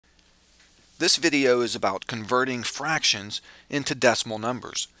This video is about converting fractions into decimal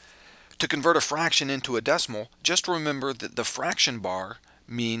numbers. To convert a fraction into a decimal, just remember that the fraction bar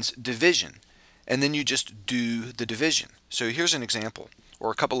means division, and then you just do the division. So here's an example, or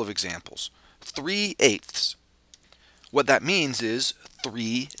a couple of examples. 3/8. What that means is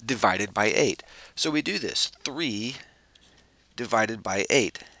 3 divided by 8. So we do this, 3 divided by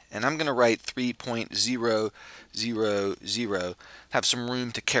 8. And I'm going to write 3.000, have some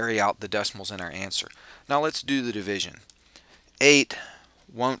room to carry out the decimals in our answer. Now let's do the division. 8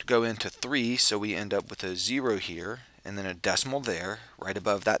 won't go into 3, so we end up with a 0 here, and then a decimal there, right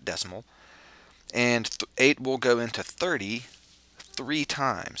above that decimal. And 8 will go into 30 3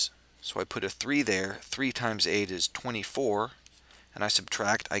 times. So I put a 3 there. 3 times 8 is 24, and I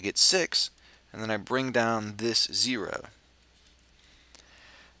subtract, I get 6, and then I bring down this 0.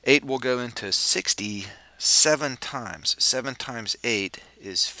 8 will go into 60 7 times. 7 times 8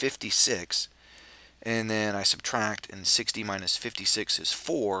 is 56, and then I subtract, and 60 minus 56 is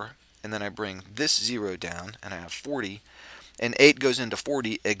 4, and then I bring this 0 down, and I have 40, and 8 goes into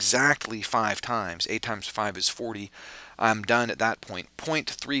 40 exactly 5 times. 8 times 5 is 40. I'm done at that point.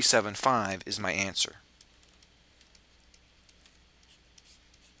 0.375 is my answer.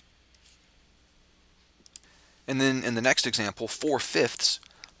 And then in the next example, 4/5,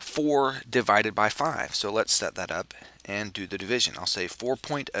 4 divided by 5. So let's set that up and do the division. I'll say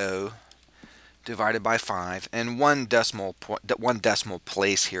 4.0 divided by 5, and one decimal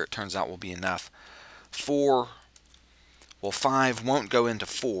place here, it turns out, will be enough. 5 won't go into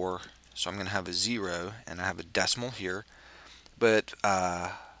 4, so I'm going to have a 0, and I have a decimal here. But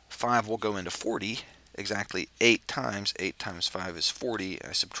 5 will go into 40, exactly 8 times. 8 times 5 is 40.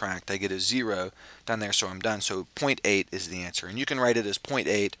 I subtract, I get a 0 down there, so I'm done. So 0.8 is the answer. And you can write it as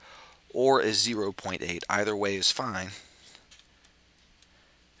 0.8 or as 0.8. Either way is fine.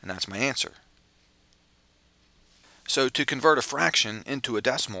 And that's my answer. So to convert a fraction into a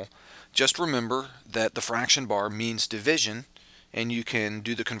decimal, just remember that the fraction bar means division, and you can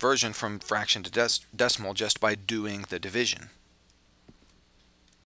do the conversion from fraction to decimal just by doing the division.